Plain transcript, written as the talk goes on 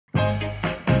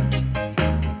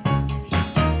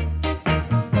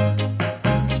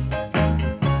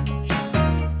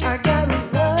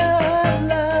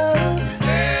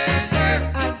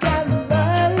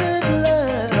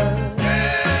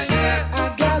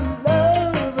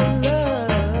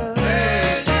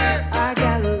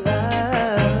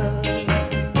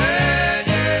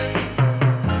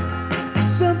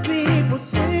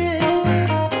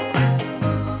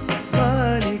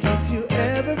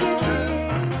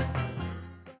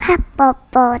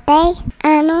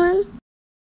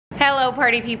Hello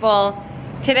party people.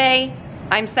 Today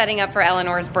I'm setting up for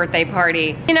Eleanor's birthday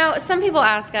party. You know, some people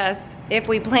ask us if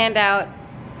we planned out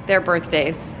their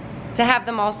birthdays to have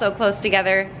them all so close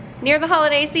together near the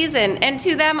holiday season, and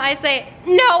to them I say,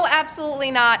 no, absolutely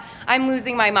not. I'm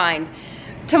losing my mind.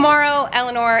 Tomorrow,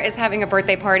 Eleanor is having a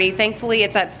birthday party. Thankfully,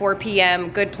 it's at 4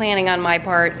 p.m. Good planning on my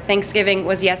part. Thanksgiving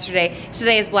was yesterday.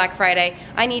 Today is Black Friday.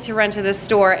 I need to run to the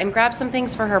store and grab some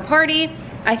things for her party.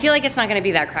 I feel like it's not gonna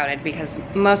be that crowded because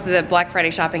most of the Black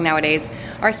Friday shopping nowadays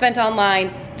are spent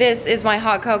online. This is my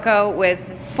hot cocoa with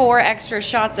 4 extra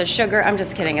shots of sugar. I'm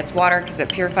just kidding, it's water because it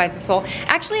purifies the soul.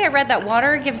 Actually, I read that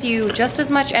water gives you just as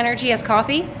much energy as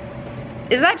coffee.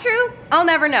 Is that true? I'll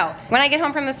never know. When I get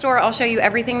home from the store, I'll show you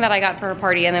everything that I got for her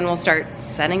party and then we'll start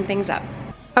setting things up.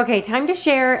 Okay, time to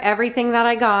share everything that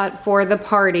I got for the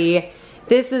party.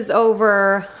 This is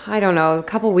over, I don't know, a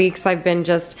couple weeks I've been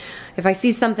just, if I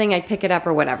see something, I pick it up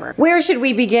or whatever. Where should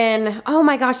we begin? Oh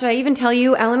my gosh, did I even tell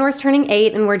you? Eleanor's turning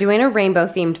 8 and we're doing a rainbow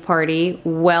themed party.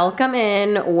 Welcome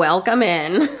in, welcome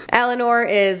in. Eleanor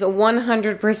is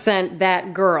 100%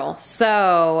 that girl.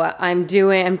 So I'm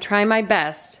trying my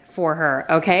best for her,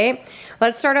 okay?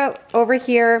 Let's start out over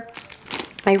here.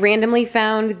 I randomly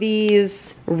found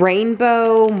these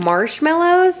rainbow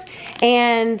marshmallows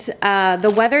and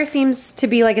the weather seems to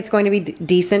be like it's going to be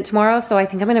decent tomorrow, so I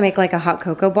think I'm gonna make like a hot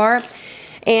cocoa bar.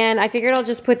 And I figured I'll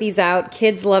just put these out.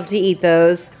 Kids love to eat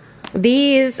those.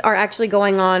 These are actually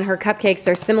going on her cupcakes.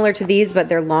 They're similar to these, but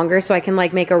they're longer, so I can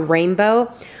like make a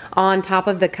rainbow on top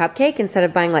of the cupcake instead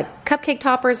of buying like cupcake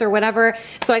toppers or whatever.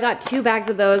 So I got 2 bags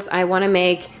of those. I wanna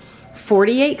make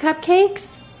 48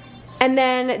 cupcakes. And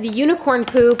then the unicorn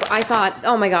poop, I thought,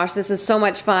 oh my gosh, this is so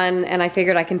much fun, and I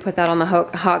figured I can put that on the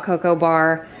hot cocoa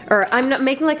bar. Or I'm not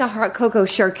making like a hot cocoa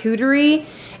charcuterie,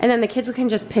 and then the kids can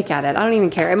just pick at it. I don't even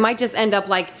care. It might just end up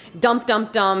like dump,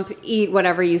 dump, dump, eat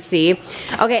whatever you see.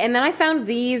 Okay, and then I found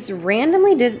these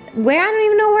randomly. I don't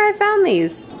even know where I found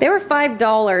these. They were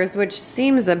 $5, which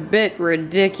seems a bit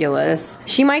ridiculous.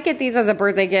 She might get these as a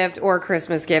birthday gift or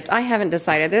Christmas gift. I haven't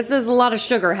decided. This is a lot of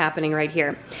sugar happening right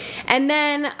here. And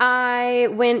then I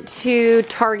went to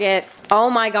Target. Oh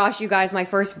my gosh, you guys, my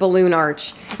first balloon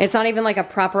arch. It's not even like a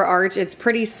proper arch. It's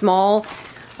pretty small.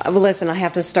 Well, listen, I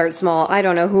have to start small. I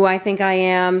don't know who I think I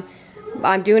am.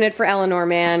 I'm doing it for Eleanor,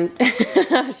 man.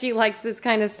 She likes this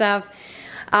kind of stuff.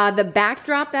 The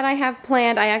backdrop that I have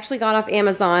planned, I actually got off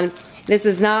Amazon. This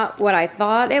is not what I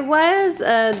thought it was.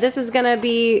 This is gonna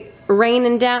be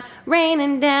raining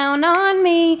down on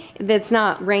me. That's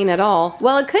not rain at all.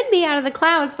 Well, it could be out of the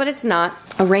clouds, but it's not.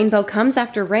 A rainbow comes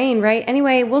after rain, right?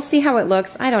 Anyway, we'll see how it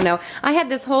looks. I don't know. I had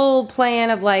this whole plan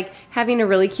of like having a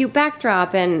really cute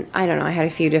backdrop, and I don't know, I had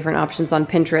a few different options on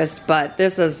Pinterest, but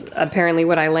this is apparently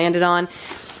what I landed on.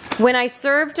 When I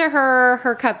served to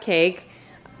her cupcake,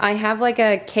 I have like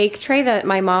a cake tray that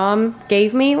my mom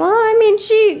gave me. Well, I mean,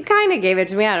 she kind of gave it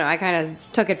to me. I don't know, I kind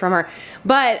of took it from her.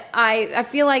 But I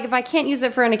feel like if I can't use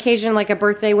it for an occasion like a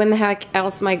birthday, when the heck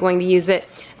else am I going to use it?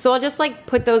 So I'll just like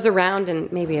put those around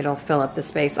and maybe it'll fill up the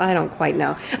space. I don't quite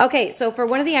know. Okay, so for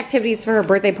one of the activities for her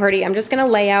birthday party, I'm just gonna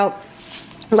lay out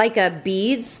like a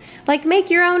beads, like make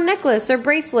your own necklace or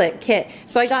bracelet kit.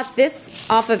 So I got this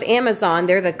off of Amazon.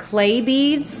 They're the clay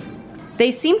beads. They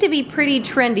seem to be pretty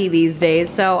trendy these days,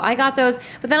 so I got those,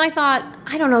 but then I thought,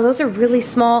 I don't know, those are really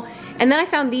small. And then I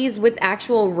found these with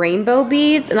actual rainbow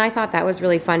beads, and I thought that was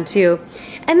really fun too.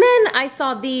 And then I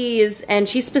saw these, and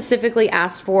she specifically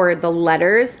asked for the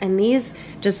letters, and these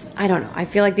just, I don't know, I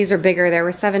feel like these are bigger. They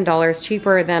were $7,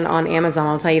 cheaper than on Amazon,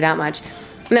 I'll tell you that much.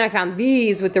 And then I found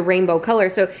these with the rainbow color.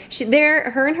 So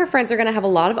her and her friends are gonna have a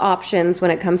lot of options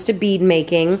when it comes to bead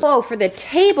making. Oh, for the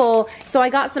table, so I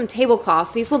got some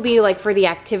tablecloths. These will be like for the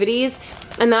activities.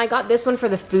 And then I got this one for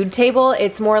the food table.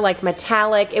 It's more like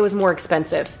metallic. It was more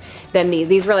expensive than these.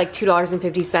 These were like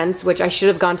 $2.50, which I should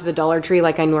have gone to the Dollar Tree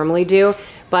like I normally do.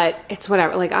 But it's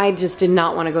whatever, like I just did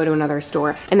not want to go to another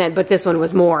store. But this one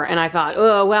was more, and I thought,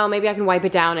 oh, well, maybe I can wipe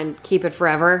it down and keep it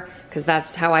forever, because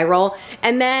that's how I roll.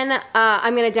 And then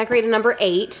I'm gonna decorate a number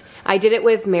 8. I did it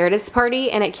with Meredith's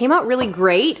party, and it came out really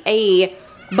great.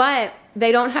 But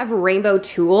they don't have rainbow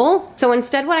tulle. So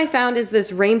instead what I found is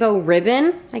this rainbow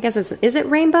ribbon. I guess is it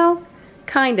rainbow?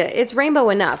 Kinda, it's rainbow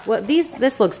enough. Well,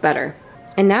 this looks better.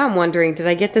 And now I'm wondering, did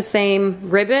I get the same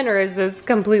ribbon or is this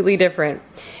completely different?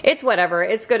 It's whatever,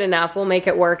 it's good enough, we'll make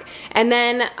it work. And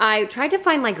then I tried to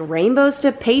find like rainbows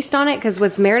to paste on it because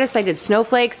with Meredith I did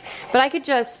snowflakes, but I could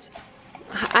just,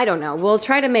 I don't know, we'll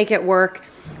try to make it work.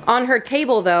 On her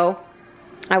table though,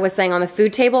 I was saying on the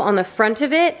food table, on the front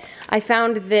of it, I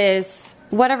found this,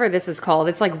 whatever this is called.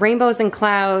 It's like rainbows and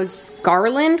clouds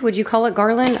garland. Would you call it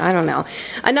garland? I don't know.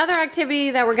 Another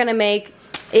activity that we're gonna make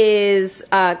is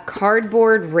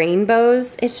cardboard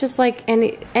rainbows. It's just like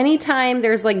anytime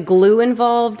there's like glue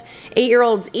involved,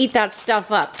 8-year-olds eat that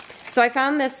stuff up. So I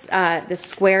found this this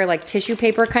square like tissue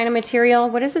paper kind of material.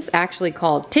 What is this actually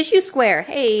called? Tissue square.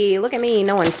 Hey, look at me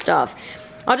knowing stuff.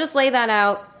 I'll just lay that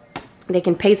out. They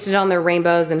can paste it on their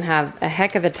rainbows and have a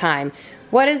heck of a time.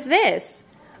 What is this?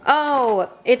 Oh,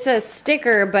 it's a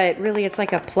sticker, but really it's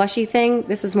like a plushie thing.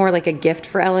 This is more like a gift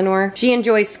for Eleanor. She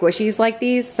enjoys squishies like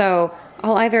these, so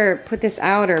I'll either put this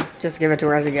out or just give it to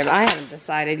her as a gift. I haven't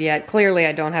decided yet. Clearly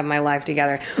I don't have my life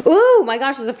together. Ooh, my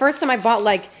gosh, it's the first time I bought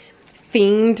like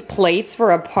themed plates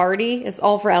for a party. It's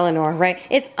all for Eleanor, right?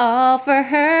 It's all for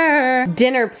her.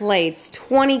 Dinner plates,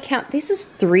 20 count. This was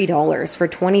 $3 for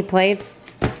 20 plates.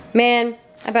 Man,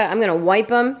 I bet I'm gonna wipe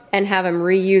them and have them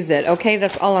reuse it, okay?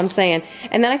 That's all I'm saying.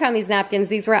 And then I found these napkins.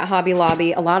 These were at Hobby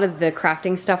Lobby. A lot of the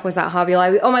crafting stuff was at Hobby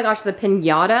Lobby. Oh my gosh, the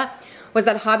Pinata was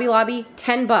at Hobby Lobby,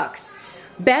 10 bucks.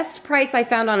 Best price I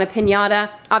found on a Pinata.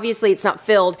 Obviously it's not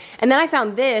filled. And then I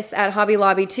found this at Hobby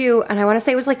Lobby too, and I wanna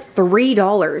say it was like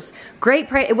 $3. Great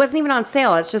price, it wasn't even on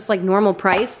sale, it's just like normal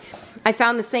price. I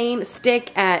found the same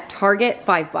stick at Target,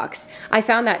 5 bucks. I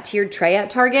found that tiered tray at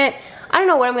Target. I don't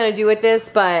know what I'm gonna do with this,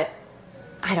 but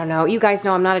I don't know. You guys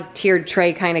know I'm not a tiered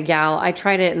tray kind of gal. I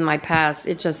tried it in my past,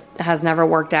 it just has never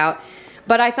worked out.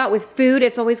 But I thought with food,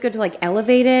 it's always good to like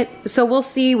elevate it. So we'll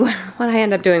see what I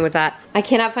end up doing with that. I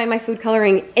cannot find my food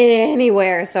coloring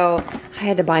anywhere, so I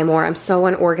had to buy more. I'm so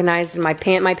unorganized and my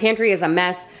pantry is a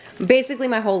mess. Basically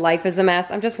my whole life is a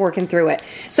mess. I'm just working through it.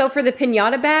 So for the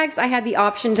Pinata bags, I had the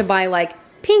option to buy like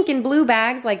pink and blue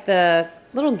bags, like the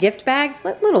little gift bags,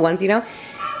 little ones, you know.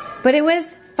 But it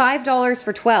was $5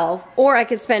 for 12, or I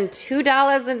could spend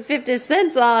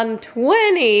 $2.50 on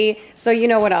 20. So you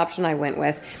know what option I went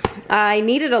with. I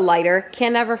needed a lighter,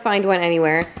 can never find one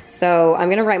anywhere. So I'm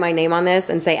gonna write my name on this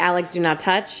and say, Alex, do not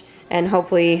touch. And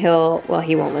hopefully well,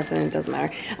 he won't listen, it doesn't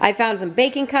matter. I found some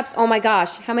baking cups. Oh my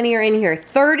gosh, how many are in here?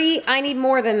 30? I need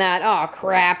more than that. Oh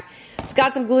crap. It's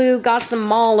got some glue, got some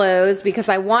mallows because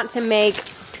I want to make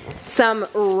some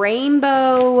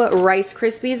rainbow Rice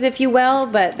Krispies, if you will,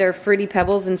 but they're Fruity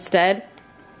Pebbles instead.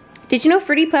 Did you know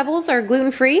Fruity Pebbles are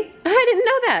gluten-free? I didn't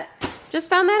know that. Just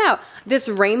found that out. This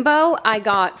rainbow I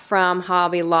got from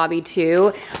Hobby Lobby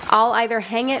too. I'll either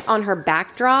hang it on her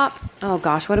backdrop. Oh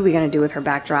gosh, what are we gonna do with her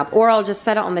backdrop? Or I'll just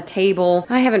set it on the table.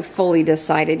 I haven't fully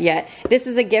decided yet. This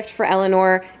is a gift for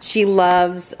Eleanor. She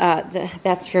loves,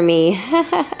 that's for me.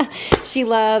 She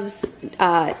loves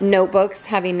notebooks,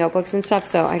 having notebooks and stuff,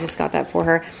 so I just got that for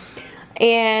her.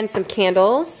 And some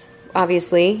candles,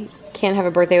 obviously. Can't have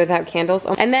a birthday without candles.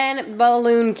 And then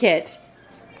balloon kit.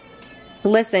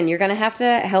 Listen, you're gonna have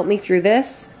to help me through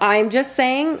this. I'm just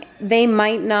saying they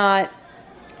might not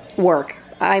work.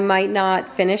 I might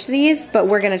not finish these, but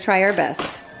we're gonna try our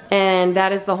best. And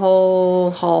that is the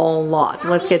whole lot.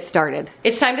 Let's get started.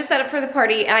 It's time to set up for the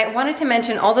party. I wanted to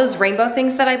mention all those rainbow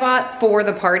things that I bought for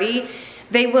the party.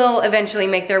 They will eventually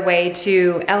make their way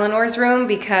to Eleanor's room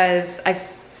because I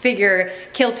figure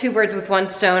kill two birds with one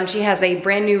stone. She has a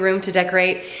brand new room to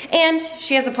decorate and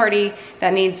she has a party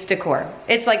that needs decor.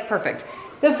 It's like perfect.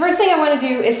 The first thing I want to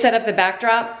do is set up the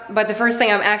backdrop, but the first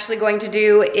thing I'm actually going to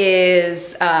do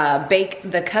is bake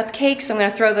the cupcakes. So I'm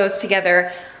gonna throw those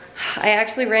together. I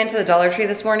actually ran to the Dollar Tree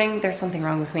this morning. There's something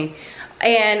wrong with me.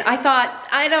 And I thought,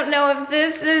 I don't know if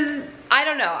this is, I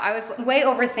don't know. I was way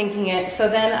overthinking it. So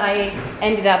then I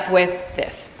ended up with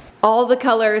this. All the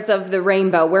colors of the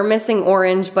rainbow. We're missing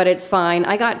orange, but it's fine.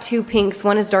 I got two pinks,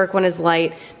 one is dark, one is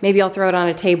light. Maybe I'll throw it on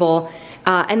a table.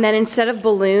 And then instead of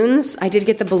balloons, I did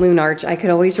get the balloon arch. I could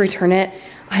always return it.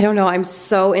 I don't know, I'm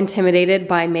so intimidated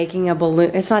by making a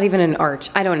balloon. It's not even an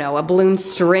arch, I don't know, a balloon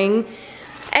string.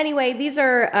 Anyway, these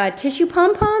are tissue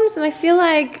pom-poms, and I feel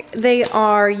like they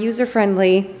are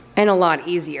user-friendly and a lot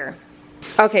easier.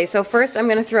 Okay, so first I'm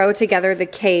gonna throw together the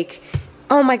cake.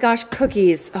 Oh my gosh,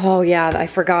 cookies. Oh yeah, I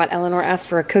forgot. Eleanor asked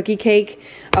for a cookie cake.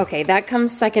 Okay, that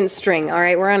comes second string. All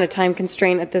right, we're on a time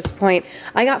constraint at this point.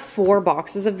 I got 4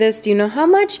 boxes of this. Do you know how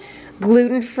much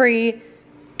gluten-free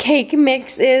cake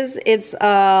mix is, it's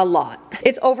a lot.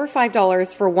 It's over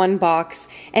 $5 for one box,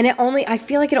 and I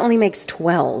feel like it only makes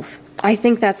 12. I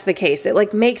think that's the case. It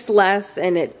like makes less,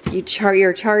 and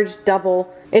you're charged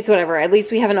double. It's whatever. At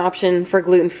least we have an option for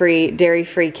gluten-free,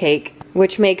 dairy-free cake,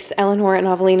 which makes Eleanor and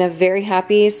Evelina very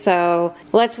happy. So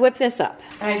let's whip this up.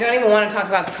 And I don't even want to talk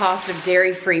about the cost of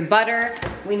dairy-free butter.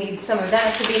 We need some of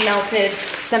that to be melted.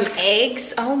 Some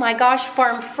eggs. Oh my gosh,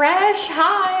 Farm Fresh.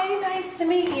 Hi, nice to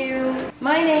meet you.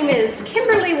 My name is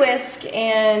Kimberly Whisk,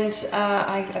 and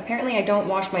apparently I don't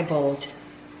wash my bowls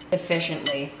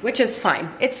efficiently, which is fine.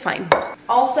 It's fine.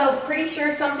 Also, pretty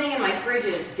sure something in my fridge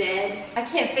is dead. I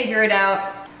can't figure it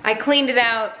out. I cleaned it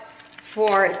out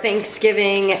for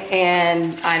Thanksgiving,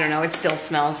 and I don't know, it still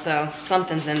smells, so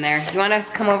something's in there. You wanna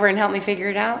come over and help me figure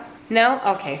it out? No?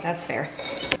 Okay, that's fair.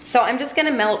 So I'm just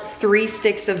gonna melt 3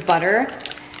 sticks of butter,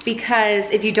 because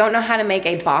if you don't know how to make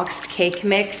a boxed cake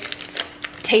mix,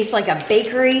 tastes like a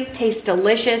bakery, tastes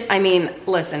delicious. I mean,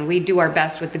 listen, we do our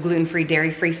best with the gluten-free,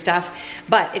 dairy-free stuff,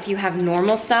 but if you have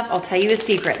normal stuff, I'll tell you a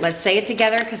secret. Let's say it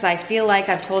together, because I feel like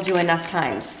I've told you enough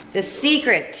times. The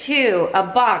secret to a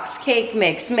boxed cake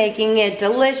mix making it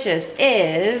delicious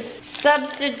is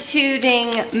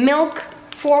substituting milk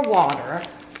for water,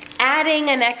 adding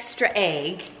an extra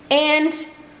egg, and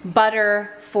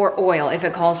butter for oil if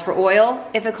it calls for oil.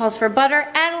 If it calls for butter,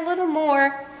 add a little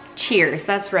more. Cheers,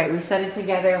 that's right, we said it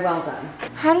together, well done.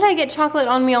 How did I get chocolate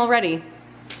on me already?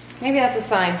 Maybe that's a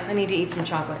sign, I need to eat some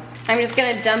chocolate. I'm just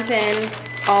gonna dump in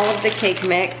all of the cake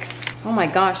mix. Oh my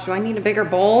gosh, do I need a bigger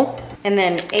bowl? And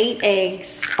then 8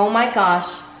 eggs. Oh my gosh.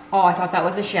 Oh, I thought that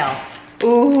was a shell.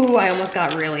 Ooh, I almost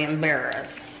got really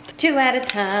embarrassed. 2 at a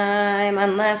time,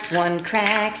 unless one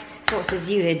cracks, forces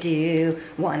you to do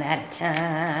 1 at a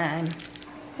time.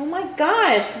 Oh my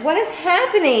gosh, what is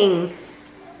happening?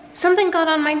 Something got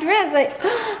on my dress.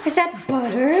 Is that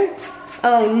butter?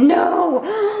 Oh no,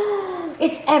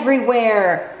 it's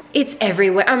everywhere. It's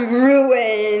everywhere, I'm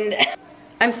ruined.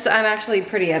 I'm actually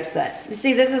pretty upset.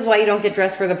 See, this is why you don't get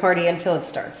dressed for the party until it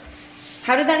starts.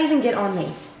 How did that even get on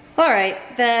me? All right,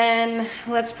 then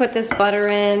let's put this butter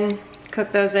in,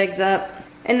 cook those eggs up.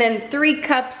 And then 3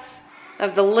 cups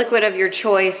of the liquid of your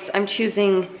choice. I'm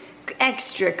choosing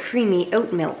extra creamy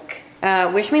oat milk.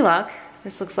 Wish me luck.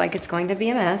 This looks like it's going to be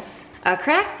a mess.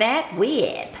 Crack that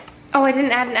whip. Oh, I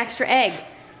didn't add an extra egg.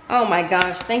 Oh my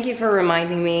gosh, thank you for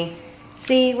reminding me.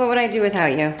 See, what would I do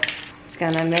without you? It's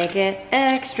gonna make it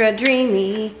extra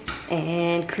dreamy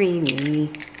and creamy.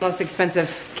 Most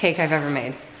expensive cake I've ever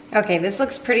made. Okay, this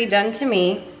looks pretty done to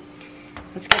me.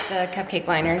 Let's get the cupcake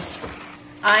liners.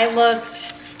 I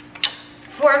looked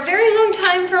for a very long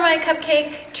time for my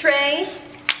cupcake tray.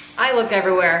 I looked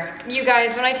everywhere. You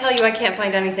guys, when I tell you I can't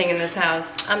find anything in this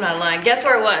house, I'm not lying. Guess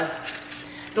where it was?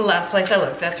 The last place I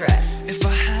looked, that's right. If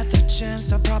I had the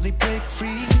chance, I'd probably break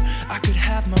free. I could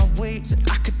have my weight,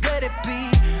 I could let it be.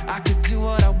 I could do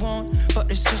what I want,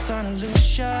 but it's just an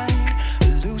illusion,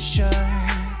 illusion.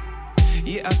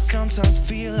 Yeah, I sometimes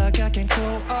feel like I can't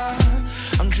grow up.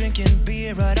 I'm drinking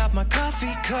beer right out my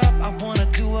coffee cup. I wanna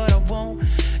do what I want,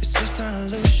 it's just an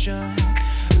illusion,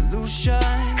 illusion.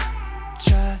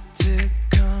 Try to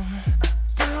come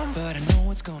around, but I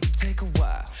know it's gonna take a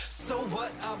while. So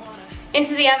what I wanna...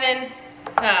 Into the oven.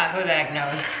 Ah, who the heck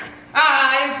knows?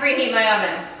 Ah, I didn't preheat my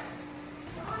oven.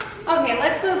 Okay,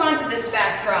 let's move on to this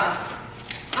backdrop.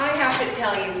 I have to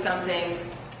tell you something.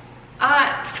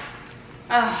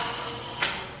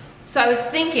 So I was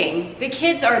thinking, the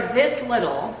kids are this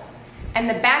little, and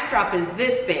the backdrop is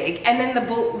this big, and then the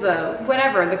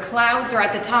clouds are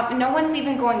at the top, and no one's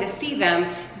even going to see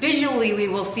them. Visually, we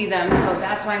will see them, so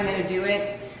that's why I'm gonna do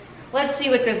it. Let's see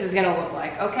what this is gonna look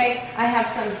like, okay? I have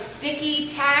some sticky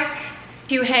tack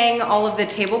to hang all of the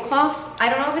tablecloths. I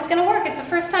don't know if it's gonna work. It's the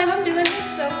first time I'm doing this,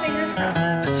 so fingers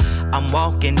crossed. I'm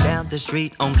walking down the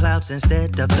street on clouds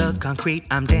instead of the concrete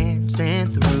I'm dancing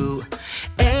through.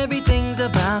 Everything's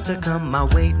about to come my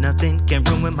way. Nothing can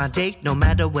ruin my day, no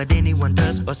matter what anyone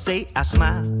does or say. I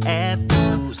smile at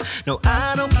fools. No,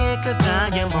 I don't care, cause I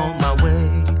am on my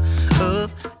way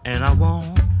up, and I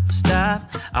won't stop,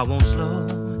 I won't slow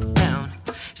down.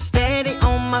 Steady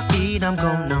on my feet, I'm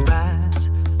gonna rise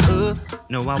up.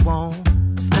 No, I won't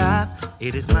stop,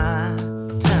 it is my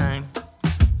time.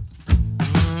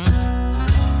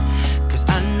 Cause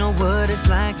I know what it's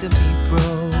like to be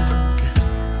broke.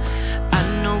 I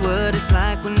know what it's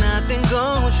like when nothing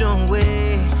goes your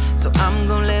way. So I'm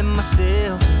gonna let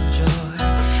myself enjoy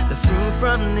the fruit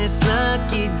from this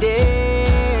lucky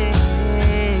day.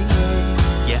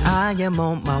 Yeah, I am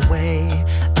on my way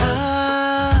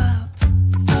up,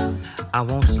 I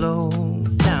won't slow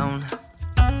down.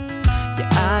 Yeah,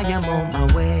 I am on my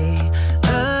way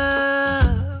up.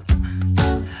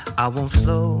 I won't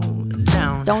slow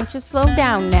down. Don't you slow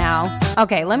down now.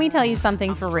 Okay, let me tell you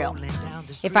something for real.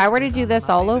 If I were to do this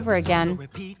all over again,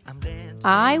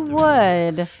 I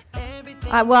would,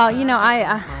 well, you know,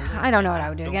 I don't know what I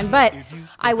would do again, but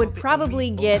I would probably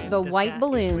get the white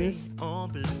balloons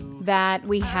that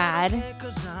we had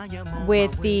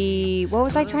with the, what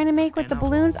was I trying to make with the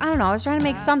balloons? I don't know, I was trying to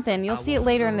make something. You'll see it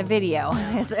later in the video.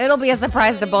 It'll be a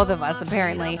surprise to both of us,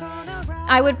 apparently.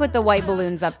 I would put the white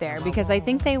balloons up there because I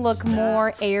think they look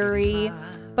more airy.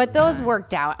 But those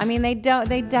worked out. I mean, they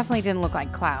definitely didn't look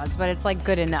like clouds, but it's like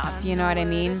good enough. You know what I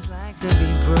mean? To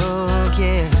be broke,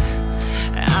 yeah.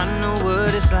 I know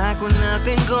what it's like when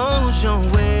nothing goes your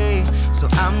way. So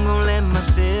I'm gonna let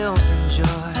myself enjoy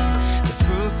the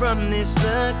fruit from this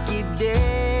lucky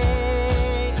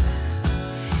day.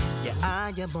 Yeah,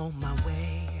 I am on my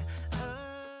way.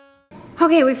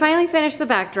 Okay, we finally finished the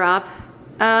backdrop.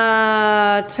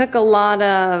 Took a lot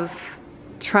of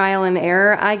trial and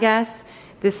error, I guess.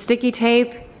 This sticky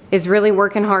tape is really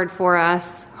working hard for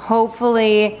us.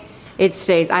 Hopefully it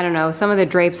stays. I don't know, some of the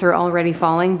drapes are already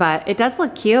falling, but it does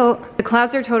look cute. The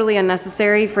clouds are totally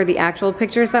unnecessary for the actual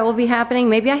pictures that will be happening.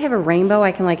 Maybe I have a rainbow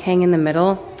I can like hang in the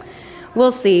middle.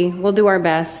 We'll see, we'll do our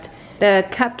best. The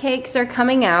cupcakes are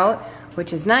coming out,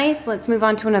 which is nice. Let's move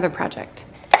on to another project.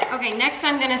 Okay, next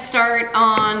I'm gonna start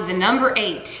on the number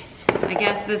 8. I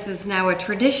guess this is now a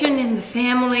tradition in the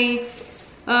family.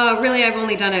 Really, I've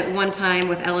only done it one time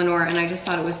with Eleanor and I just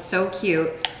thought it was so cute.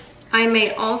 I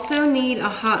may also need a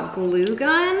hot glue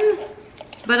gun,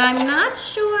 but I'm not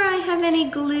sure I have any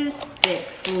glue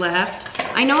sticks left.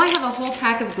 I know I have a whole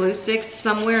pack of glue sticks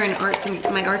somewhere in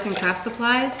my arts and crafts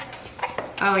supplies.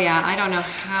 Oh yeah, I don't know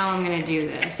how I'm gonna do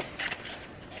this.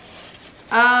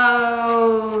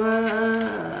 Oh,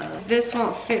 this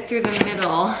won't fit through the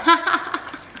middle.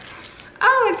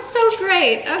 Oh, it's so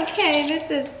great. Okay, this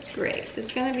is great.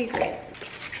 It's gonna be great.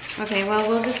 Okay, well,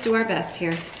 we'll just do our best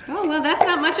here. Oh, well, that's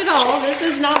not much at all. This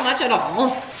is not much at all.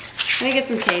 Let me get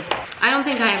some tape. I don't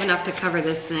think I have enough to cover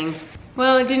this thing.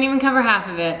 Well, it didn't even cover half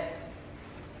of it.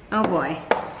 Oh boy.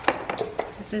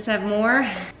 Does this have more?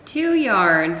 2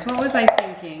 yards. What was I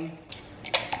thinking?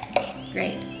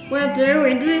 Great. What do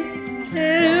we do? You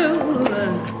know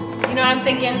what I'm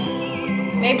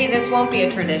thinking? Maybe this won't be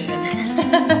a tradition.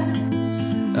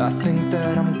 I think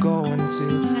that I'm going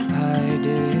to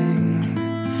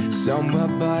hiding somewhere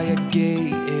by a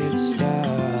gated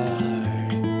star.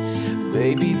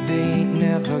 Baby, they ain't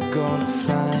never gonna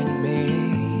find me.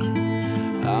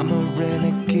 I'm a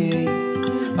renegade.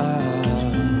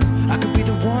 I could be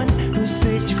the one who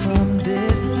saved you from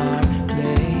this hard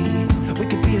place. We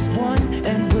could be as one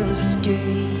and we'll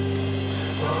escape.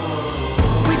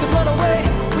 We could run away,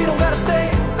 we don't gotta stay.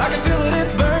 I can feel it,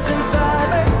 it burns inside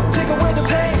me. Take away the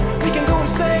pain, we can go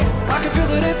insane. I can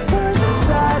feel it, it burns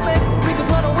inside me. We could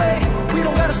run away, we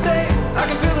don't gotta stay. I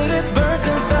can feel it, it burns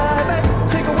inside me.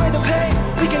 Take away the pain,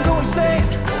 we can go insane.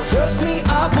 Trust me,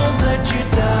 I won't let you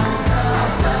down.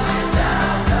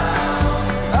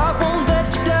 I won't let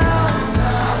you down.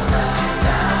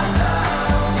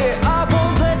 Yeah, I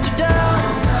won't let you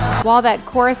down. While that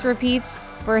chorus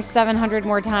repeats for 700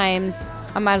 more times,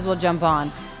 I might as well jump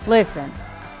on. Listen.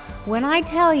 When I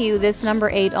tell you this number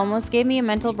 8 almost gave me a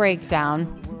mental breakdown,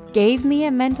 gave me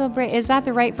a mental break, is that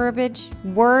the right verbiage?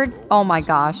 Word? Oh my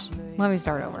gosh. Let me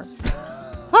start over.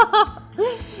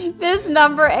 This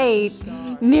number 8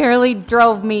 nearly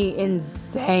drove me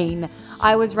insane.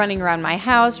 I was running around my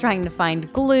house trying to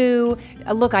find glue.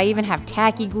 Look, I even have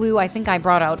tacky glue. I think I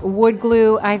brought out wood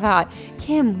glue. I thought,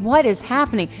 Kim, what is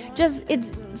happening?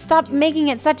 Stop making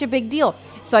it such a big deal.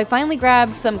 So I finally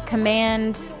grabbed some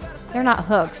Command, they're not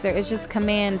hooks, it's just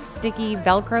Command sticky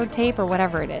Velcro tape or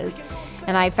whatever it is.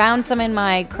 And I found some in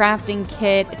my crafting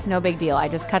kit. It's no big deal. I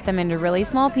just cut them into really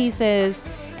small pieces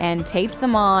and taped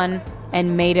them on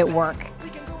and made it work.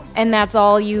 And that's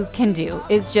all you can do,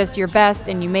 is just your best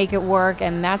and you make it work,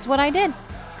 and that's what I did.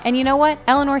 And you know what?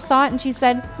 Eleanor saw it and she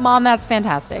said, Mom, that's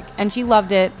fantastic. And she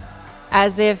loved it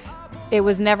as if it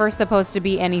was never supposed to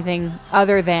be anything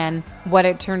other than what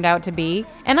it turned out to be.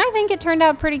 And I think it turned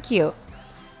out pretty cute.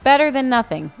 Better than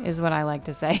nothing is what I like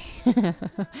to say.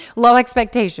 Low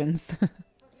expectations.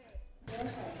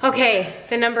 Okay,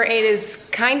 the number 8 is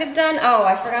kind of done. Oh,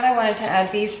 I forgot I wanted to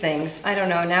add these things. I don't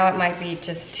know, now it might be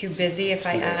just too busy if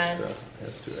I add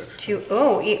two.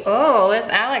 Oh, this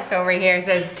Alex over here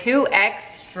says 2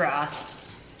 extra.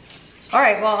 All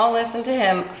right, well, I'll listen to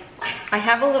him. I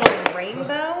have a little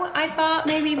rainbow I thought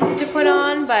maybe to put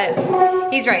on,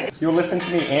 but he's right. You'll listen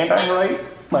to me and I'm right?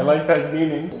 My life has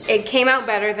meaning. It came out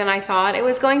better than I thought it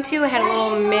was going to. It had a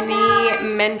little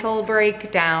mini mental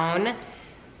breakdown,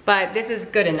 but this is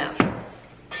good enough.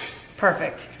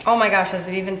 Perfect. Oh my gosh, does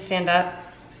it even stand up?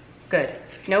 Good.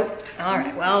 Nope. All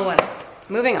right, well, whatever.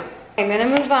 Moving on. I'm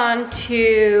gonna move on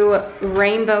to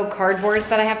rainbow cardboards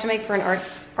that I have to make for an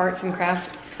arts and crafts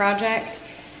project.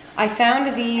 I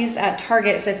found these at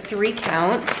Target. It's a 3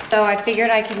 count. So I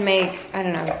figured I could make, I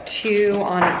don't know, 2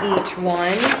 on each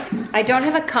one. I don't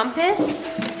have a compass,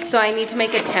 so I need to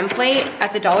make a template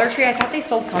at the Dollar Tree. I thought they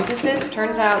sold compasses.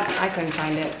 Turns out I couldn't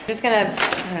find it. I'm just gonna,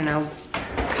 I don't know,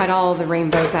 cut all the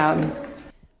rainbows out.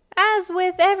 As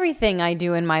with everything I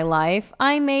do in my life,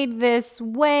 I made this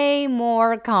way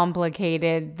more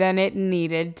complicated than it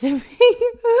needed to be.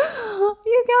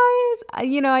 You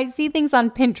guys, I see things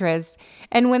on Pinterest,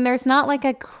 and when there's not like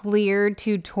a clear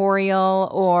tutorial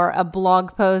or a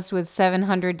blog post with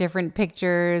 700 different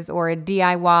pictures or a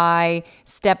DIY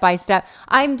step-by-step,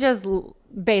 I'm just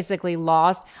basically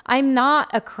lost. I'm not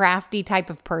a crafty type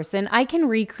of person. I can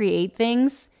recreate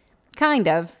things, kind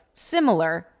of.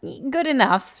 Similar, good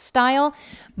enough style.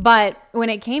 But when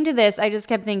it came to this, I just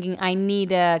kept thinking, I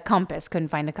need a compass. Couldn't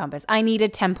find a compass. I need a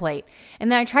template.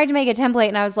 And then I tried to make a template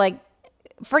and I was like,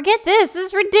 forget this. This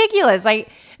is ridiculous.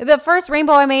 The first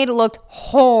rainbow I made looked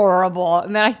horrible.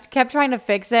 And then I kept trying to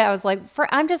fix it. I was like,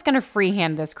 I'm just going to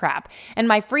freehand this crap. And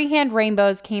my freehand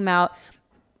rainbows came out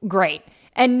great.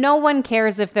 And no one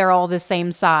cares if they're all the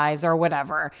same size or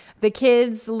whatever. The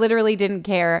kids literally didn't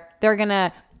care. They're going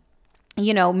to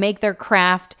make their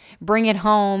craft, bring it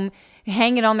home,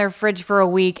 hang it on their fridge for a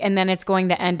week, and then it's going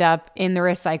to end up in the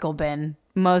recycle bin,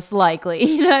 most likely.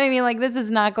 You know what I mean? Like, this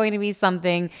is not going to be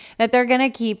something that they're going to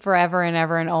keep forever and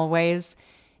ever and always.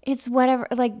 It's whatever.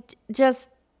 I just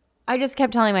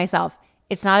kept telling myself,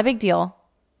 it's not a big deal.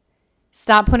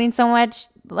 Stop putting so much,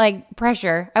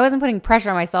 pressure. I wasn't putting pressure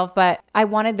on myself, but I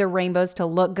wanted the rainbows to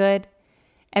look good.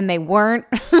 And they weren't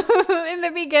in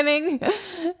the beginning.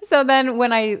 So then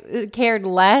when I cared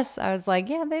less, I was like,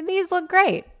 yeah, these look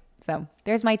great. So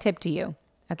there's my tip to you,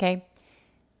 okay?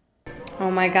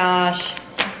 Oh my gosh.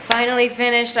 Finally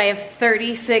finished. I have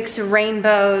 36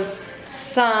 rainbows.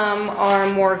 Some are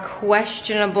more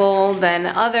questionable than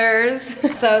others.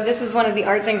 So this is one of the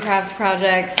arts and crafts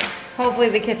projects. Hopefully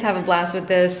the kids have a blast with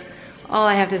this. All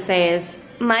I have to say is,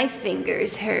 my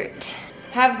fingers hurt.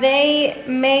 Have they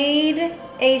made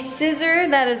a scissor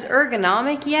that is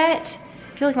ergonomic yet?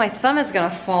 I feel like my thumb is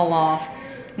gonna fall off.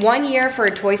 One year for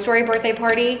a Toy Story birthday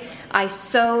party, I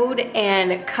sewed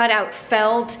and cut out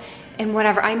felt and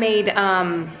whatever. I made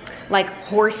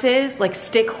horses,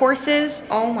 stick horses.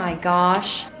 Oh my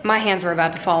gosh. My hands were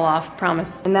about to fall off,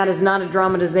 promise. And that is not a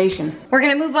dramatization. We're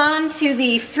gonna move on to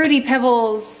the Fruity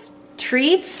Pebbles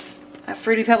treats.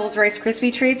 Fruity Pebbles Rice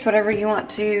Krispie treats, whatever you want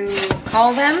to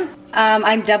call them.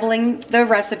 I'm doubling the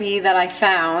recipe that I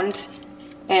found.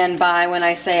 And by when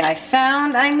I say I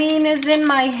found, I mean is in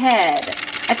my head.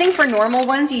 I think for normal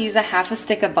ones, you use a half a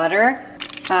stick of butter.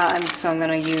 So I'm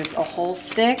gonna use a whole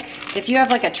stick. If you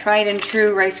have a tried and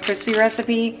true Rice Krispie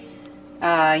recipe,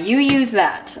 you use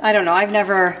that. I don't know, I've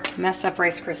never messed up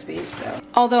Rice Krispies, so.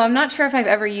 Although I'm not sure if I've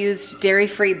ever used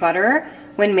dairy-free butter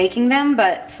when making them,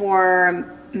 but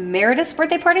for Meredith's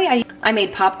birthday party, I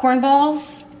made popcorn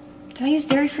balls. Did I use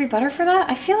dairy-free butter for that?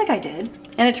 I feel like I did.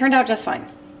 And it turned out just fine.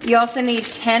 You also need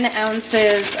 10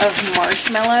 ounces of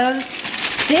marshmallows.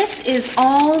 This is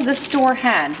all the store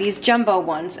had, these jumbo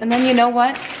ones. And then you know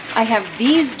what? I have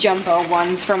these jumbo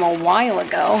ones from a while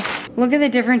ago. Look at the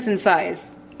difference in size.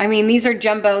 I mean, these are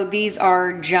jumbo, these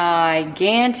are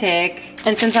gigantic.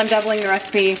 And since I'm doubling the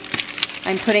recipe,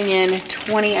 I'm putting in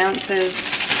 20 ounces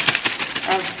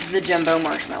of the jumbo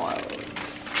marshmallows.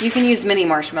 You can use mini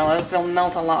marshmallows, they'll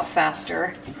melt a lot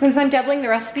faster. Since I'm doubling the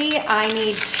recipe, I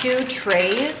need 2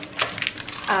 trays.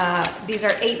 These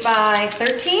are 8 by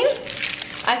 13,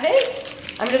 I think.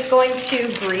 I'm just going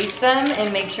to grease them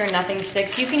and make sure nothing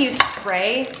sticks. You can use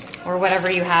spray or whatever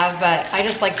you have, but I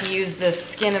just like to use the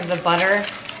skin of the butter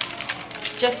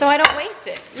just so I don't waste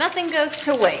it. Nothing goes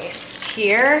to waste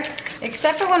here,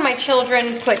 except for when my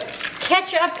children put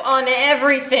ketchup on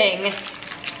everything.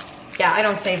 Yeah, I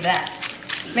don't save that.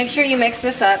 Make sure you mix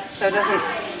this up so it doesn't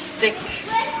stick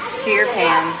to your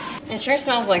pan. It sure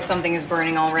smells like something is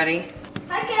burning already.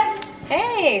 Hi, Kevin.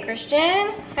 Hey,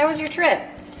 Christian. How was your trip?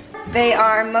 They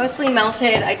are mostly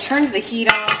melted. I turned the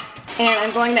heat off, and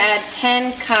I'm going to add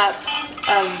 10 cups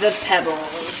of the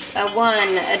pebbles. A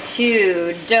 1, a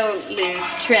 2, don't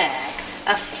lose track.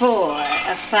 A 4,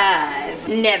 a 5,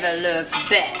 never look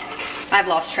back. I've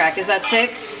lost track. Is that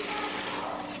 6?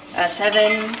 A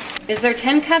 7. Is there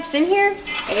 10 cups in here?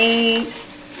 8,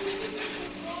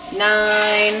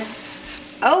 9.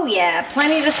 Oh yeah,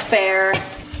 plenty to spare.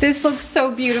 This looks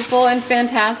so beautiful and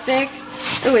fantastic.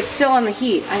 Oh, it's still on the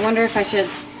heat. I wonder if I should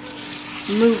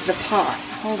move the pot.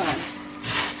 Hold on.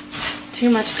 Too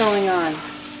much going on.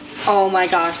 Oh my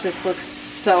gosh, this looks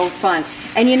so fun.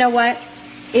 And you know what?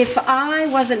 If I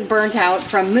wasn't burnt out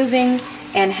from moving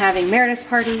and having Meredith's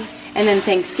party and then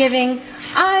Thanksgiving,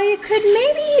 I could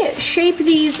maybe shape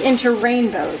these into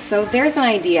rainbows. So there's an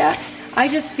idea. I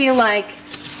just feel like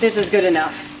this is good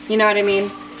enough. You know what I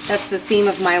mean? That's the theme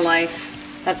of my life.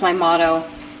 That's my motto.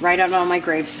 Write it on my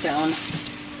gravestone.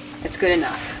 It's good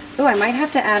enough. Oh, I might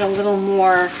have to add a little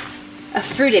more a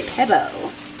fruity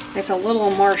pebble. It's a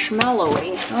little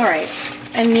marshmallowy. All right.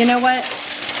 And you know what?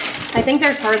 I think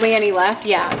there's hardly any left.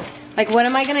 Yeah. Like, what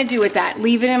am I gonna do with that?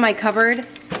 Leave it in my cupboard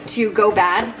to go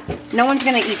bad? No one's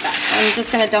gonna eat that. I'm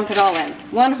just gonna dump it all in.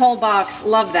 One whole box.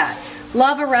 Love that.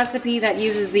 Love a recipe that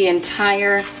uses the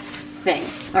entire thing.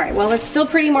 All right. Well, it's still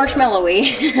pretty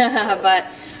marshmallowy, but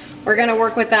we're gonna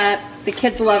work with that. The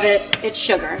kids love it. It's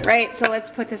sugar, right? So let's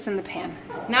put this in the pan.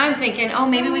 Now I'm thinking, oh,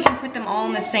 maybe we can put them all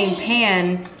in the same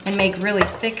pan and make really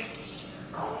thick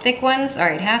ones. All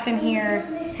right, half in here,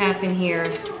 half in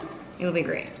here. It'll be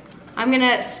great. I'm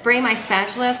gonna spray my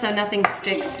spatula so nothing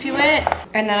sticks to it.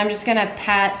 And then I'm just gonna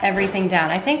pat everything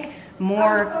down. I think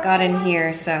more got in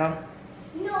here, so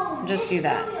just do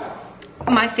that.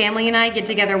 My family and I get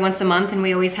together once a month and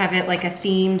we always have it like a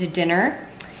themed dinner.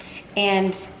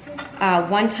 And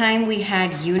one time we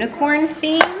had unicorn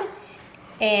theme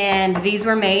and these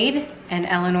were made and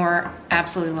Eleanor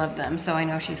absolutely loved them. So I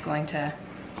know she's going to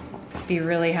be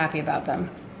really happy about them.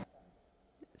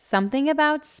 Something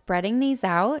about spreading these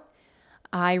out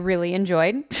I really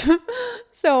enjoyed.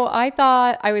 So I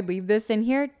thought I would leave this in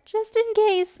here just in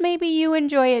case maybe you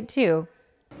enjoy it too.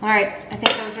 All right, I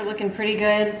think those are looking pretty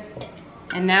good.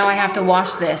 And now I have to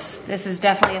wash this. This is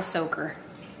definitely a soaker.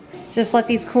 Just let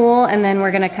these cool and then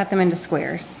we're gonna cut them into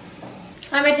squares.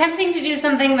 I'm attempting to do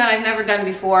something that I've never done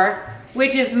before,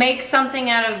 which is make something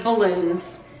out of balloons.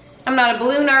 I'm not a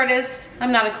balloon artist,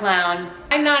 I'm not a clown.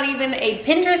 I'm not even a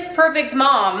Pinterest perfect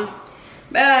mom,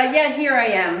 yet here I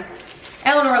am.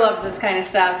 Eleanor loves this kind of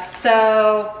stuff.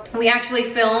 So we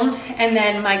actually filmed and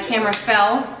then my camera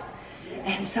fell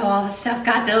and so all the stuff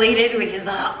got deleted, which is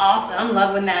awesome,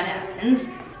 love when that happens.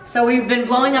 So we've been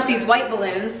blowing up these white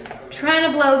balloons, trying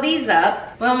to blow these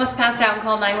up. We almost passed out and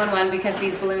called 911 because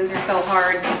these balloons are so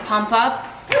hard to pump up.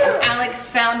 Alex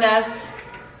found us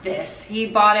this. He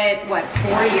bought it, what,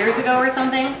 4 years ago or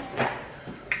something?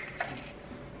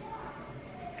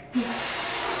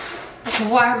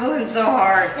 Why are balloons so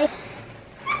hard?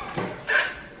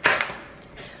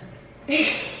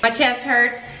 My chest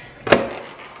hurts.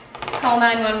 Call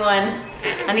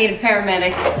 911. I need a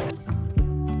paramedic.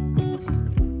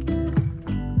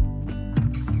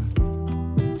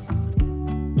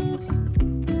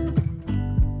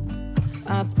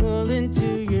 I pull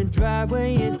into your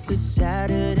driveway, it's a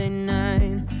Saturday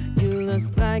night. You look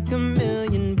like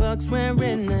 $1,000,000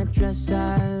 wearing that dress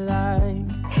I like.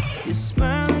 You're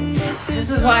smiling, but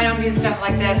this is why I don't do stuff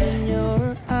like this.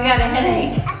 I got a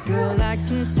headache.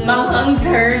 My lungs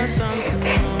hurt.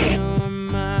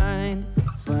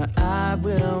 But I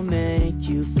will make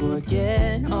you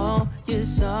forget all your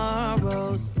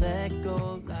sorrows. Let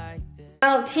go like this.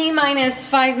 Well, T-minus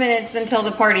 5 minutes until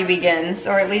the party begins,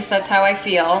 or at least that's how I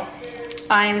feel.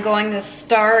 I'm going to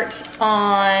start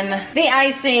on the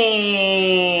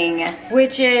icing,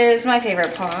 which is my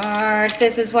favorite part.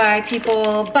 This is why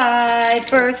people buy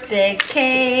birthday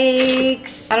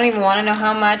cakes. I don't even want to know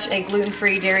how much a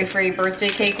gluten-free, dairy-free birthday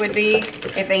cake would be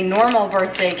if a normal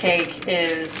birthday cake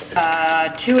is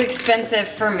too expensive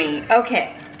for me.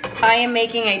 Okay. I am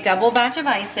making a double batch of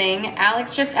icing.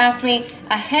 Alex just asked me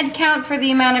a head count for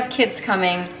the amount of kids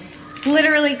coming.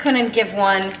 Literally couldn't give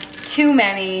one, too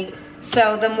many.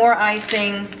 So the more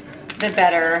icing, the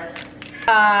better.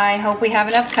 I hope we have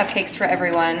enough cupcakes for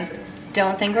everyone.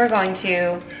 Don't think we're going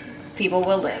to. People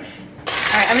will live. All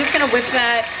right, I'm just gonna whip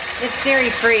that. It's dairy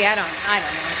free, I don't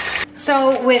know.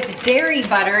 So with dairy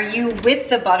butter, you whip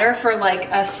the butter for like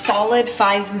a solid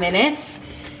 5 minutes.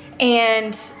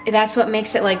 And that's what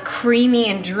makes it like creamy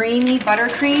and dreamy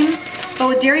buttercream. But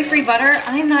with dairy-free butter,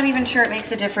 I'm not even sure it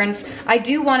makes a difference. I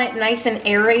do want it nice and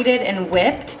aerated and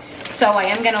whipped, so I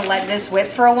am gonna let this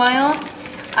whip for a while.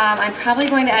 I'm probably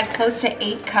going to add close to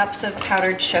 8 cups of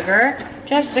powdered sugar,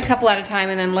 just a couple at a time,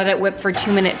 and then let it whip for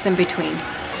 2 minutes in between.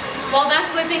 While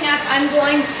that's whipping up, I'm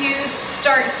going to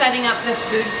start setting up the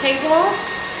food table.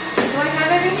 Do I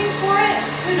have everything for it?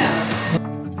 Who knows?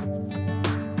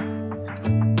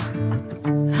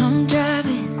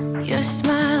 You're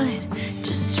smiling,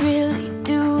 just really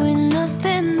doing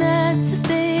nothing. That's the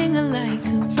thing I like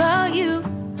about you.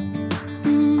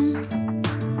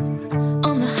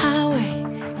 On the highway,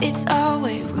 it's our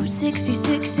way, Route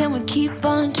 66, and we keep keep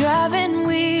on driving,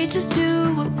 we just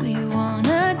do what we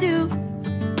wanna do.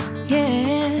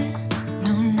 Yeah,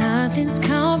 no, nothing's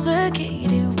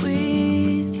complicated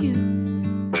with you.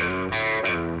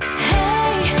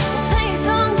 Hey, playing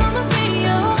songs on the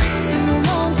radio, sing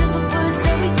along to the words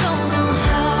that we don't know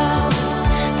how.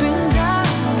 Brings out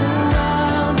the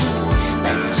wildness,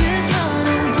 let's just run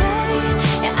away.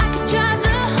 Yeah, I could drive the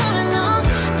whole night long,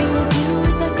 being with you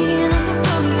is like being on the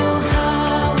rodeo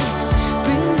highways.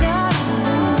 Brings out the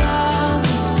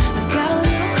wildness, I got a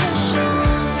little crush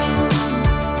on you.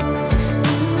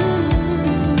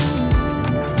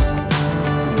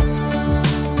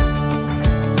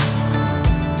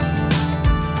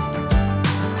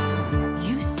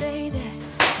 You say that.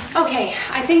 Okay,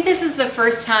 I think this is the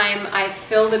first time I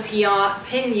filled a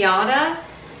pinata.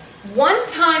 One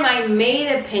time I made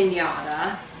a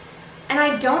pinata, and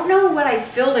I don't know what I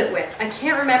filled it with. I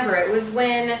can't remember. It was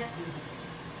when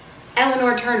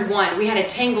Eleanor turned 1. We had a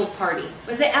tangled party.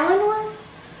 Was it Eleanor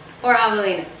or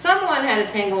Avelina? Someone had a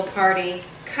tangled party.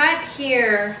 Cut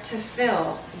here to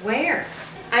fill. Where?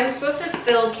 I'm supposed to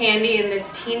fill candy in this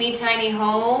teeny tiny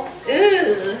hole.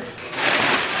 Ooh.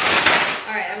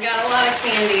 All right, I've got a lot of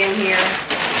candy in here.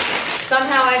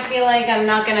 Somehow I feel like I'm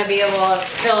not gonna be able to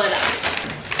fill it up.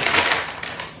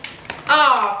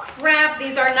 Oh crap,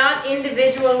 these are not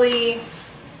individually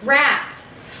wrapped.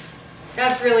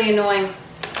 That's really annoying.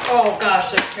 Oh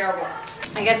gosh, that's terrible.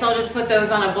 I guess I'll just put those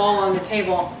on a bowl on the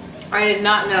table. I did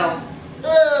not know.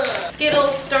 Ugh.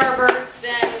 Skittles, Starburst,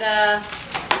 and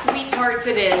Sweet Tarts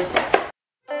it is.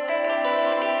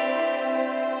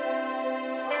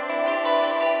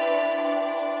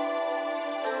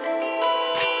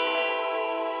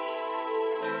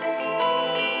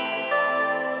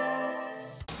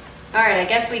 All right, I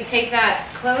guess we take that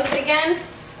closed again.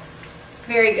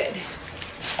 Very good.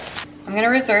 I'm gonna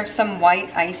reserve some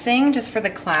white icing just for the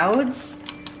clouds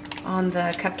on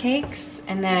the cupcakes,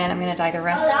 and then I'm gonna dye the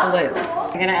rest blue.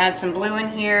 I'm gonna add some blue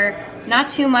in here. Not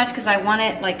too much because I want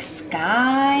it like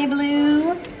sky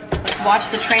blue. Let's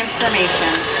watch the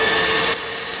transformation.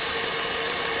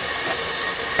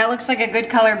 That looks like a good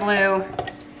color blue.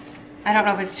 I don't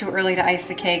know if it's too early to ice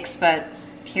the cakes, but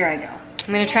here I go.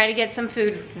 I'm gonna try to get some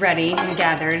food ready and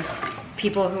gathered.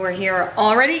 People who are here are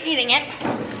already eating it.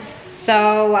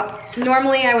 So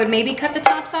normally I would maybe cut the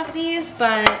tops off these,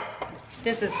 but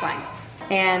this is fine.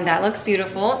 And that looks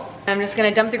beautiful. I'm just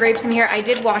gonna dump the grapes in here. I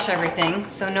did wash everything,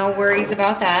 so no worries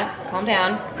about that. Calm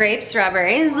down. Grapes,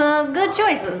 strawberries, good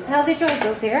choices, healthy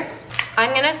choices here.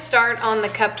 I'm gonna start on the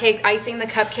cupcake, icing the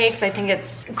cupcakes. I think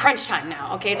it's crunch time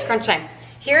now, okay? It's crunch time.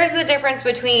 Here's the difference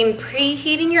between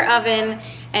preheating your oven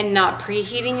and not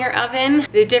preheating your oven.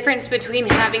 The difference between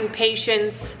having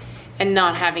patience and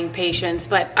not having patience,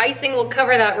 but icing will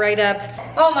cover that right up.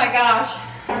 Oh my gosh,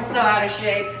 I'm so out of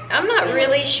shape. I'm not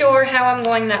really sure how I'm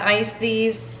going to ice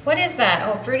these. What is that?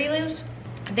 Oh, Fruity Loops?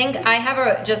 I think I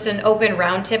have just an open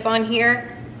round tip on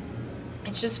here.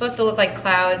 It's just supposed to look like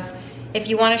clouds. If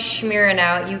you want to smear it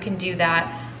out, you can do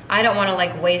that. I don't want to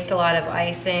like waste a lot of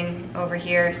icing over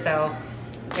here, so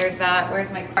there's that. Where's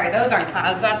my, all right, those aren't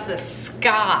clouds, that's the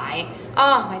sky.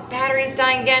 Oh, my battery's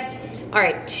dying again. All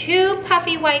right, 2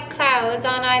 puffy white clouds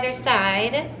on either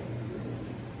side.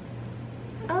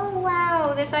 Oh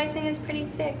wow, this icing is pretty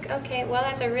thick. Okay, well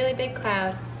that's a really big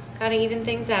cloud. Gotta even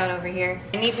things out over here.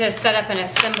 I need to set up an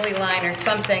assembly line or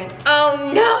something.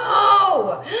 Oh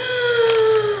no!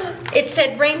 It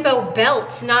said rainbow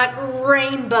belts, not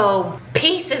rainbow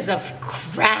pieces of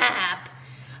crap.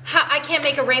 I can't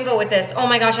make a rainbow with this. Oh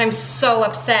my gosh, I'm so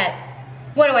upset.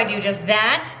 What do I do, just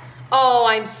that? Oh,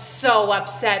 I'm so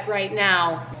upset right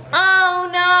now. Oh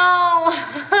no,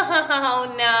 oh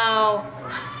no.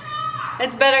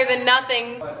 It's better than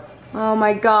nothing. Oh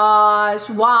my gosh,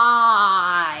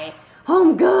 why?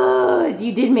 Oh good,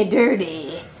 you did me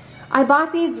dirty. I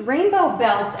bought these rainbow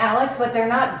belts, Alex, but they're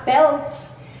not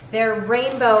belts. They're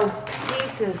rainbow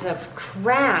pieces of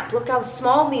crap. Look how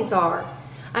small these are.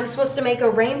 I'm supposed to make a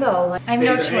rainbow. I have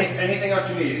no choice. Anything else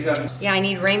you need? Yeah, I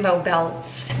need rainbow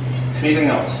belts. Anything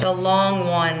else? The long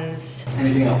ones.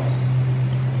 Anything else?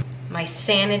 My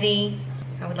sanity.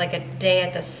 I would like a day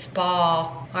at the spa.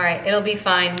 All right, it'll be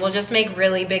fine. We'll just make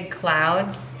really big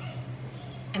clouds.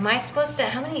 Am I supposed to,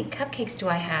 how many cupcakes do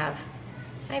I have?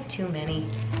 I have too many.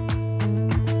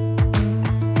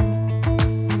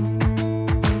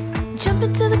 Jump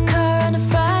into the car on a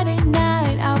Friday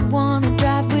night. I wanna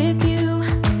drive with you.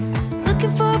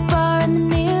 Looking for a bar in the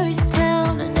nearest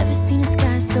town. I've never seen a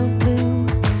sky so blue.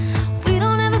 We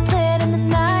don't ever play it and the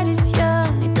night is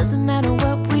young. It doesn't matter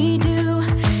what we do.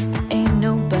 There ain't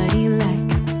nobody like.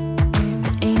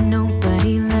 There ain't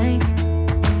nobody like.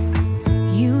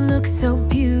 You look so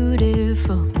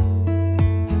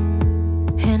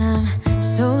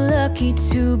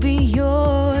be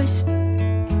yours. And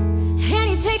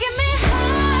you're taking me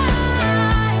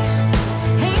high.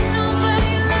 Ain't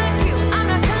nobody like you. I'm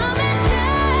not coming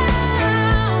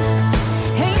down.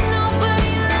 Ain't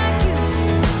nobody like you.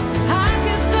 I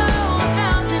could go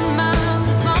 1,000 miles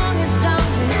as long as I'm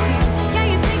with you. Yeah,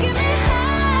 you're taking me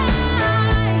high.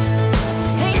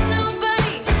 Ain't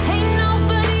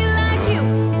nobody like you.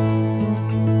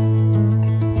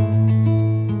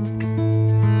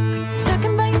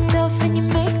 Talking by yourself and you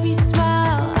make me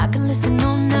smile. I can listen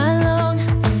all night long.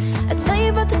 I tell you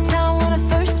about the time when I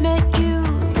first met you,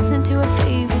 listening to our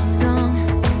favorite song.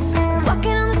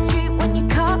 Walking on the street when you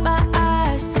caught my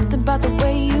eye, something about the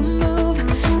way you move.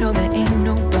 No, there ain't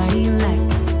nobody like,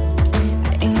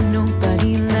 there ain't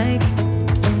nobody like.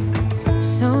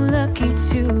 So lucky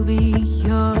to be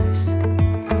yours.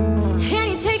 And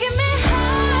you're taking me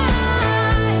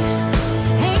high.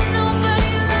 Ain't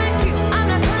nobody like you. I'm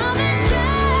not coming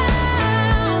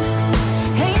down.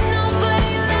 Ain't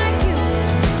nobody like you.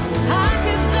 I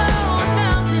could go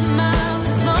 1,000 miles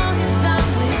as long as I'm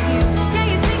with you. Yeah,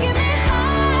 you're taking me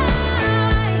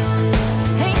high.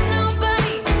 Ain't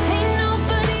nobody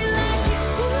like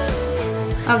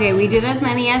you. Okay, we did as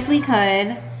many as we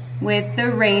could with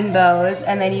the rainbows,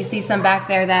 and then you see some back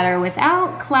there that are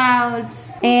without clouds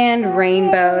and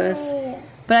rainbows.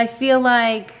 But I feel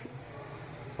like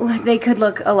they could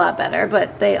look a lot better,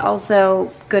 but they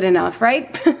also good enough,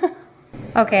 right?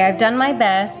 Okay, I've done my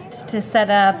best to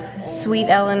set up sweet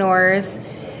Eleanor's,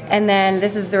 and then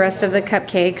this is the rest of the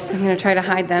cupcakes. I'm gonna try to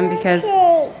hide them because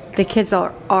the kids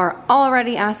are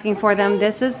already asking for them.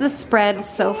 This is the spread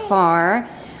so far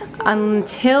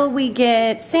until we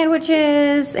get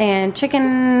sandwiches and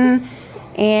chicken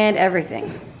and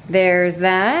everything. There's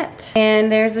that,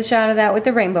 and there's a shot of that with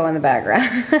the rainbow in the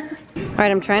background. All right,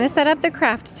 I'm trying to set up the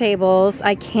craft tables.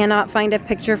 I cannot find a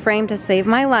picture frame to save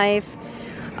my life.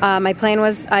 My plan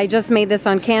was, I just made this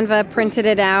on Canva, printed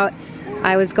it out.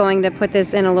 I was going to put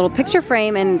this in a little picture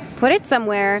frame and put it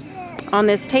somewhere on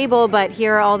this table, but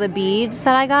here are all the beads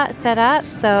that I got set up,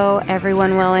 so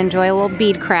everyone will enjoy a little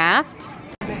bead craft.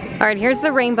 All right, here's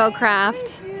the rainbow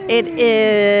craft. It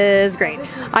is great.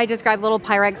 I just grabbed little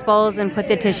Pyrex bowls and put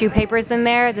the tissue papers in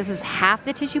there. This is half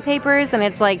the tissue papers, and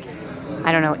it's like,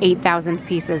 I don't know, 8,000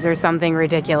 pieces or something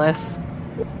ridiculous.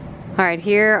 All right,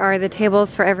 here are the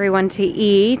tables for everyone to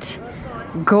eat.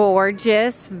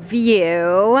 Gorgeous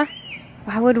view.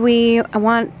 Why would we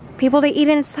want people to eat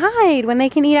inside when they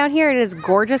can eat out here? It is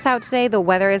gorgeous out today. The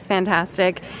weather is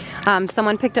fantastic.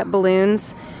 Someone picked up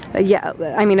balloons. Yeah,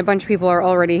 I mean, a bunch of people are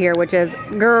already here, which is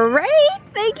great.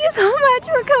 Thank you so much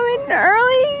for coming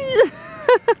early.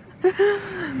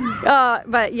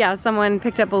 But yeah, someone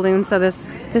picked up balloons, so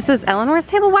this is Eleanor's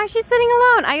table. Why is she sitting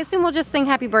alone? I assume we'll just sing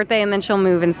happy birthday and then she'll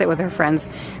move and sit with her friends.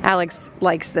 Alex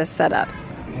likes this setup.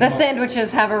 The sandwiches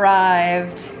have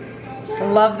arrived.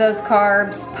 Love those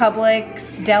carbs.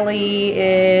 Publix Deli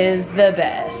is the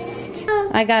best.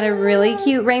 I got a really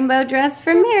cute rainbow dress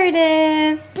for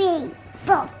Meredith.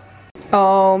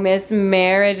 Oh, Miss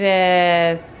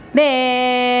Meredith.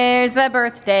 There's the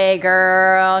birthday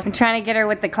girl. I'm trying to get her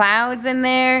with the clouds in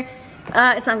there.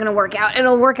 It's not gonna work out.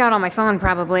 It'll work out on my phone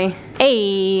probably.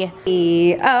 Hey.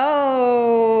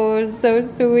 Oh, so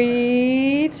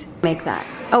sweet. Make that.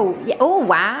 Oh, yeah. Oh,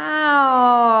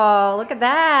 wow. Look at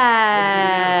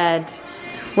that.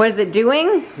 What is it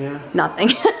doing? Yeah.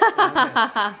 Nothing.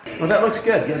 Well, that looks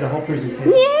good. Yeah, the whole presentation.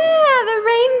 Yeah, the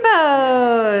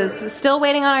rainbows. Still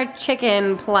waiting on our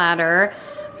chicken platter,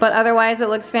 but otherwise it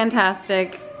looks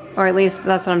fantastic. Or at least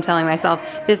that's what I'm telling myself.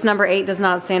 This number 8 does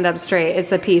not stand up straight.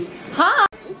 It's a piece. Huh?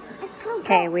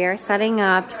 Okay, we are setting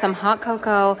up some hot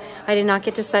cocoa. I did not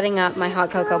get to setting up my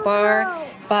hot cocoa bar,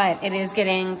 but it is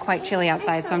getting quite chilly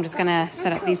outside, so I'm just gonna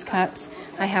set up these cups.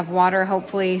 I have water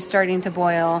hopefully starting to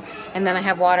boil, and then I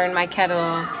have water in my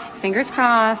kettle. Fingers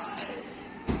crossed,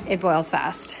 it boils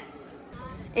fast.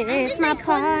 It's my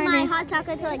party. My hot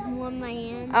chocolate to like warm my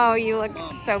hand. Oh, you look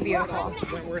so beautiful.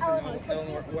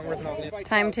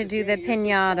 Time to do the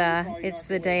pinata. It's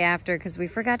the day after because we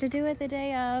forgot to do it the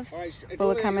day of. But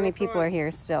look how many people are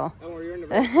here still.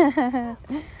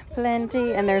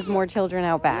 Plenty, and there's more children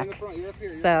out back.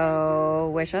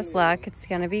 So wish us luck. It's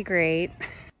gonna be great.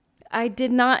 I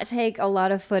did not take a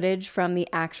lot of footage from the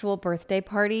actual birthday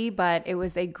party, but it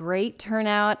was a great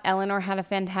turnout. Eleanor had a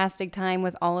fantastic time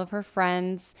with all of her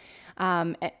friends.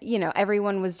 You know,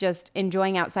 everyone was just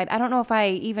enjoying outside. I don't know if I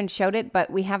even showed it, but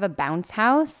we have a bounce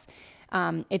house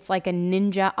It's like a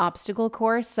ninja obstacle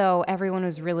course, so everyone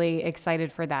was really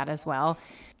excited for that as well.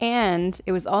 And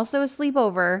it was also a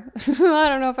sleepover. I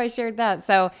don't know if I shared that.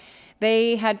 So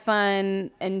they had fun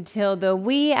until the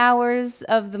wee hours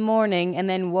of the morning and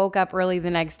then woke up early the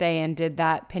next day and did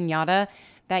that pinata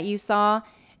that you saw.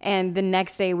 And the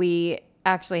next day we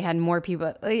actually had more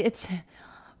people.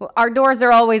 Our doors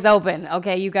are always open.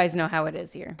 Okay, you guys know how it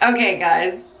is here. Okay,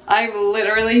 guys, I'm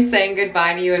literally saying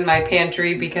goodbye to you in my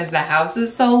pantry because the house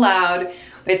is so loud.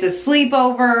 It's a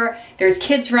sleepover. There's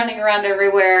kids running around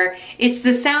everywhere. It's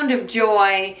the sound of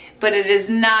joy, but it is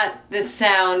not the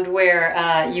sound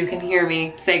where you can hear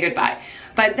me say goodbye.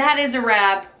 But that is a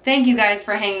wrap. Thank you guys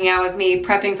for hanging out with me,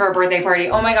 prepping for a birthday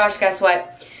party. Oh my gosh, guess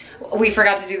what? We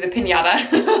forgot to do the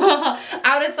pinata.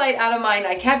 Out of sight, out of mind.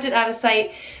 I kept it out of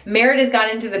sight. Meredith got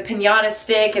into the pinata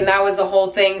stick and that was the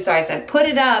whole thing. So I said, put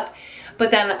it up. But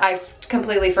then I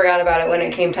completely forgot about it when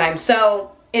it came time.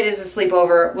 So it is a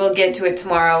sleepover. We'll get to it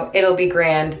tomorrow. It'll be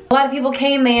grand. A lot of people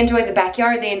came. They enjoyed the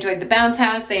backyard. They enjoyed the bounce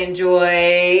house. They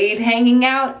enjoyed hanging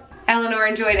out. Eleanor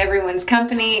enjoyed everyone's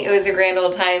company. It was a grand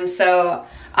old time. So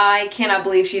I cannot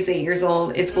believe she's 8 years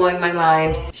old. It's blowing my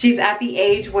mind. She's at the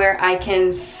age where I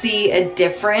can see a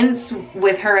difference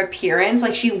with her appearance.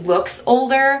 Like she looks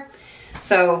older.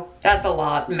 So that's a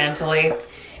lot mentally.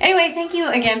 Anyway, thank you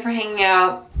again for hanging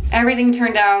out. Everything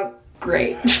turned out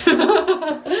great.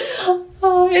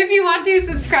 If you want to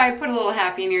subscribe, put a little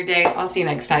happy in your day. I'll see you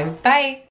next time. Bye.